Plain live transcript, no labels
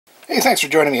Hey, thanks for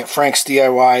joining me at Frank's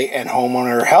DIY and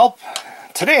Homeowner Help.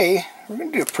 Today, we're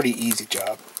going to do a pretty easy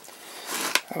job.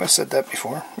 Have I said that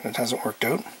before? It hasn't worked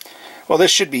out. Well,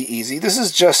 this should be easy. This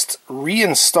is just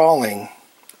reinstalling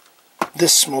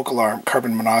this smoke alarm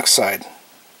carbon monoxide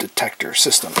detector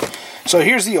system. So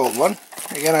here's the old one.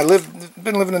 Again, I've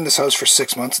been living in this house for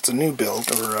 6 months. It's a new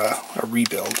build, or a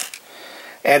rebuild.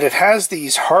 And it has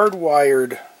these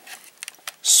hardwired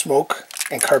smoke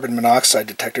and carbon monoxide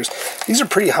detectors. These are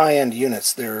pretty high-end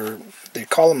units. They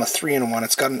call them a 3-in-1.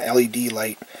 It's got an LED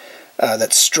light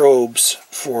that strobes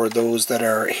for those that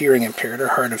are hearing impaired or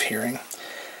hard of hearing.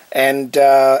 And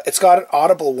it's got an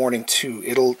audible warning too.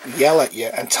 It'll yell at you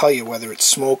and tell you whether it's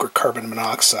smoke or carbon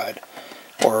monoxide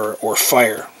or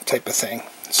fire type of thing.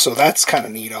 So that's kind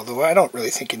of neat, although I don't really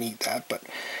think you need that. But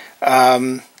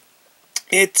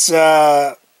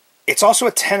it's also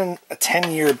a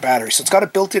 10-year battery, so it's got a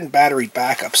built-in battery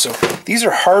backup. So these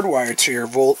are hardwired to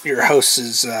your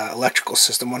house's electrical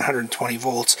system, 120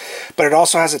 volts, but it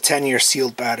also has a 10-year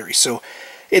sealed battery. So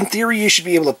in theory, you should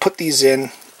be able to put these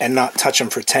in and not touch them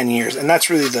for 10 years, and that's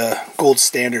really the gold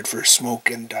standard for smoke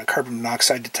and carbon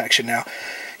monoxide detection now.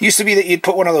 It used to be that you'd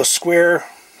put one of those square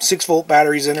 6-volt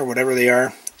batteries in, or whatever they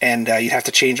are, and you'd have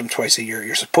to change them twice a year.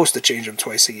 You're supposed to change them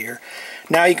twice a year.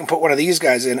 Now you can put one of these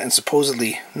guys in and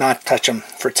supposedly not touch them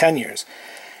for 10 years.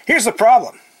 Here's the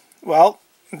problem. Well,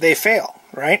 they fail,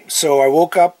 right? So I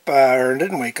woke up, or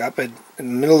didn't wake up, in the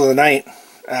middle of the night,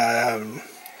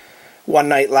 one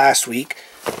night last week,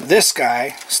 this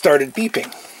guy started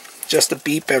beeping. Just a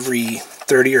beep every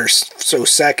 30 or so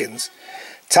seconds,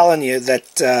 telling you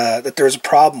that, that there's a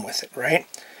problem with it, right?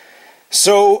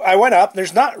 So I went up.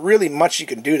 There's not really much you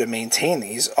can do to maintain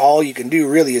these. All you can do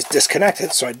really is disconnect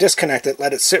it. So I disconnect it,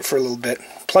 let it sit for a little bit,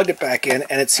 plugged it back in,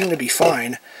 and it seemed to be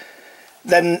fine.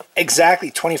 Then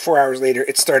exactly 24 hours later,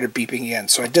 it started beeping again.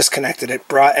 So I disconnected it,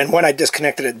 and when I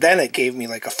disconnected it, then it gave me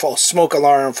like a false smoke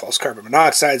alarm, false carbon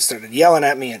monoxide, started yelling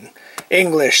at me in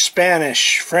English,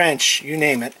 Spanish, French, you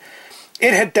name it.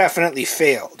 It had definitely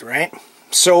failed, right?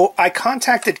 So I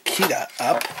contacted Kidde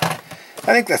up.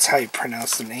 I think that's how you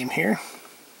pronounce the name here.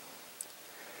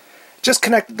 Just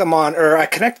connected them on, or I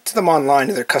connected to them online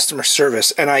to their customer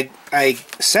service, and I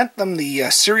sent them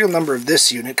the serial number of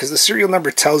this unit, because the serial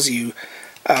number tells you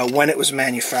when it was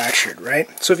manufactured, right?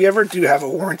 So if you ever do have a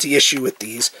warranty issue with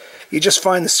these, you just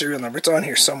find the serial number. It's on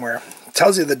here somewhere. It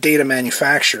tells you the date of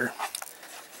manufacture,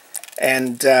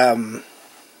 and you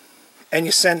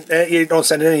don't send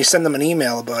it in. You send them an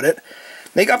email about it.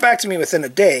 They got back to me within a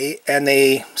day, and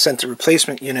they sent a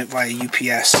replacement unit via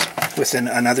UPS within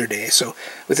another day. So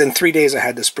within 3 days, I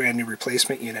had this brand new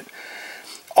replacement unit.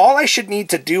 All I should need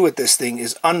to do with this thing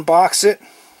is unbox it,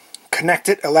 connect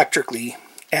it electrically,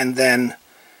 and then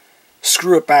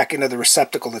screw it back into the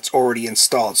receptacle that's already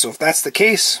installed. So if that's the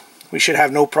case, we should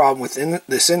have no problem with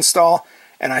this install,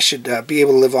 and I should be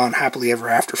able to live on happily ever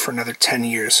after for another 10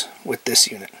 years with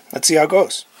this unit. Let's see how it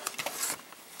goes.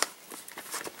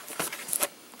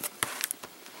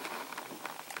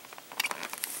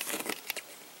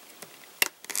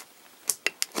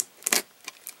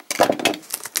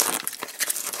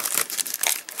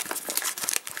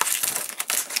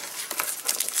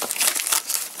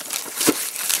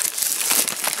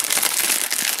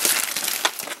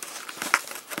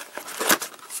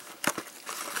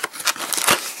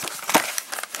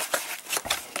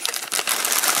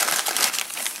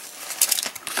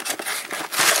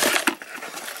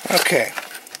 Okay,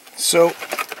 so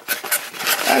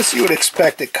as you would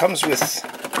expect, it comes with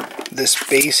this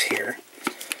base here,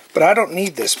 but I don't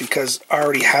need this because I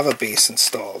already have a base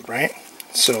installed, right?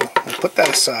 So we'll put that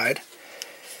aside.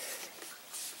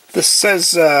 This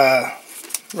says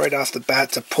right off the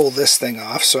bat to pull this thing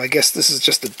off, so I guess this is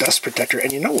just a dust protector.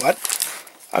 And you know what?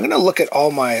 I'm going to look at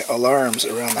all my alarms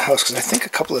around the house, because I think a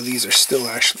couple of these are still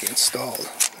actually installed.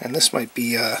 And this might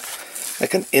be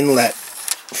like an inlet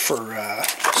for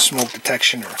smoke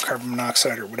detection or carbon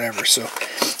monoxide or whatever. So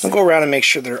I'll go around and make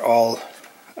sure they're all...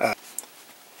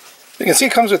 You can see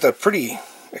it comes with a pretty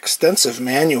extensive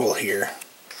manual here.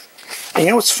 And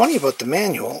you know what's funny about the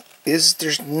manual is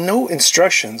there's no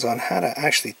instructions on how to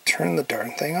actually turn the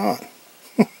darn thing on.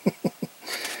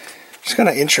 It's kind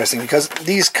of interesting because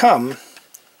these come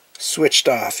switched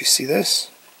off. You see this?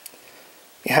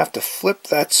 You have to flip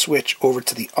that switch over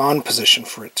to the on position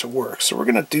for it to work. So we're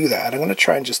going to do that. I'm going to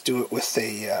try and just do it with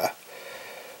a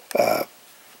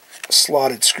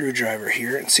slotted screwdriver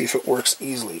here and see if it works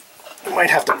easily. You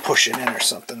might have to push it in or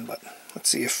something, but let's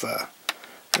see if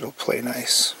it'll play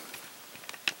nice.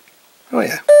 Oh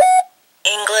yeah.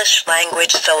 English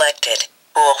language selected.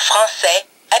 Pour français,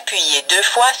 appuyez 2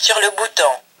 fois sur le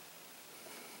bouton.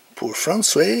 Pour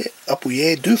Français,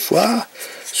 appuyez 2 fois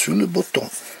sur le bouton.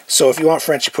 So if you want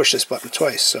French, you push this button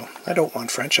twice. So I don't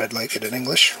want French, I'd like it in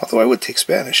English. Although I would take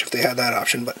Spanish if they had that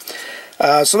option. But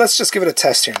so let's just give it a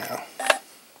test here now.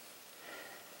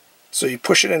 So you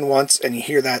push it in once and you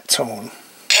hear that tone.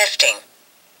 Testing.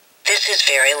 This is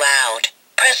very loud.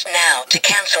 Press now to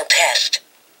cancel test.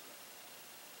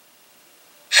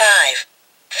 5,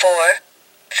 4,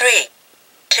 3,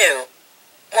 2,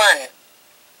 1.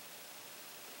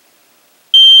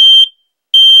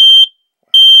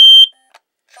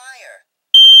 Fire.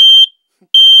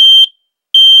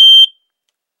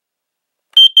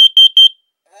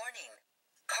 Warning.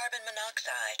 Carbon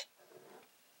monoxide.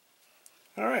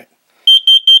 Alright.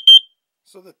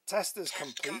 So the test is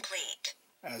Test complete.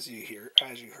 As you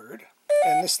heard,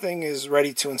 and this thing is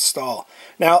ready to install.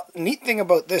 Now, neat thing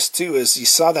about this too is you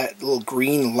saw that little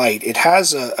green light. It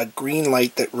has a green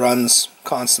light that runs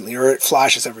constantly, or it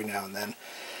flashes every now and then.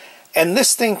 And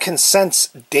this thing can sense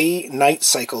day-night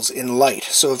cycles in light.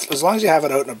 So as long as you have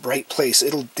it out in a bright place,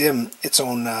 it'll dim its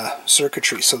own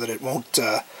circuitry so that it won't,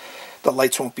 the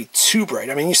lights won't be too bright.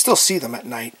 I mean, you still see them at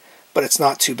night, but it's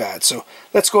not too bad. So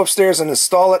let's go upstairs and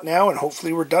install it now, and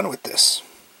hopefully we're done with this.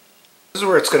 This is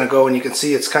where it's going to go, and you can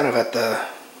see it's kind of at the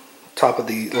top of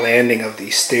the landing of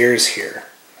these stairs here.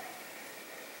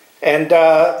 And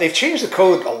they've changed the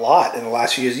code a lot in the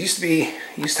last few years. It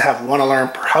used to have 1 alarm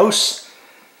per house,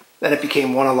 then it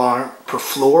became 1 alarm per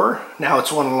floor. Now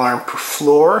it's 1 alarm per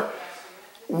floor,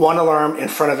 1 alarm in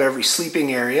front of every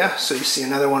sleeping area. So you see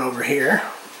another one over here.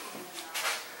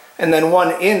 And then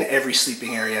 1 in every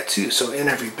sleeping area too, so in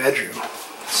every bedroom.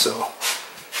 So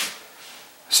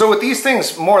with these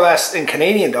things, more or less in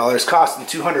Canadian dollars, costing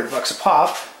 $200 a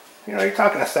pop, you know, you're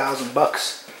talking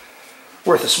 $1,000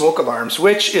 worth of smoke alarms,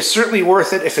 which is certainly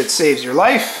worth it if it saves your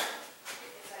life.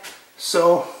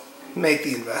 So make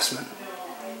the investment.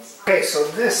 Okay, so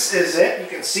this is it. You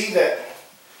can see that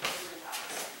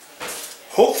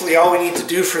hopefully all we need to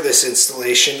do for this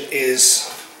installation is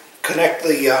connect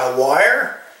the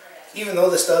wire. Even though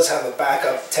this does have a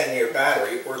backup 10-year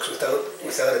battery, it works without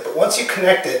it. But once you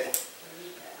connect it,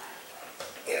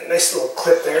 nice little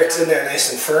clip there, it's in there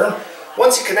nice and firm.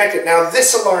 Once you connect it, now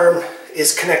this alarm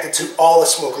is connected to all the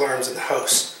smoke alarms in the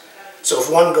house. So if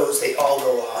one goes, they all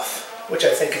go off, which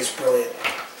I think is brilliant.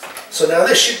 So now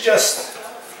this should just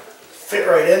fit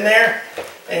right in there,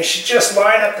 and you should just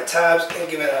line up the tabs and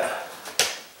give it a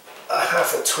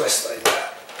half a twist like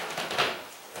that.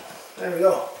 There we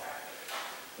go.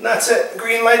 And that's it. The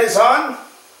green light is on. You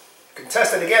can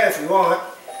test it again if you want.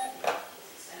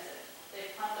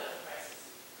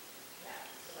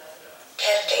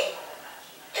 Testing.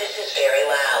 This is very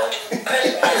loud.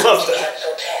 Press I love to that.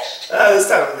 cancel test. This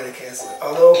time I'm going to cancel it.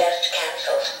 Although Test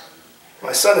cancelled.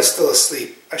 my son is still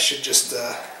asleep, I should just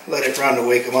let it run to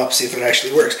wake him up, see if it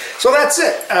actually works. So that's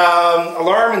it.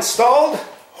 Alarm installed.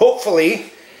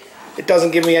 Hopefully it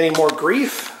doesn't give me any more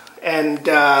grief. And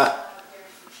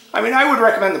I mean, I would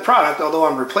recommend the product, although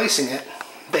I'm replacing it.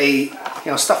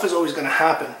 Stuff is always going to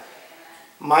happen.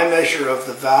 My measure of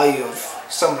the value of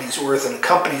somebody's worth and a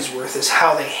company's worth is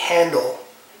how they handle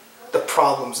the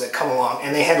problems that come along,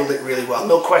 and they handled it really well.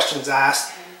 No questions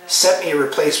asked. Sent me a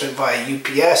replacement via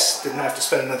UPS. Didn't have to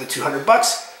spend another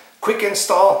 $200. Quick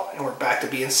install, and we're back to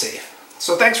being safe.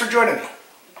 So thanks for joining me.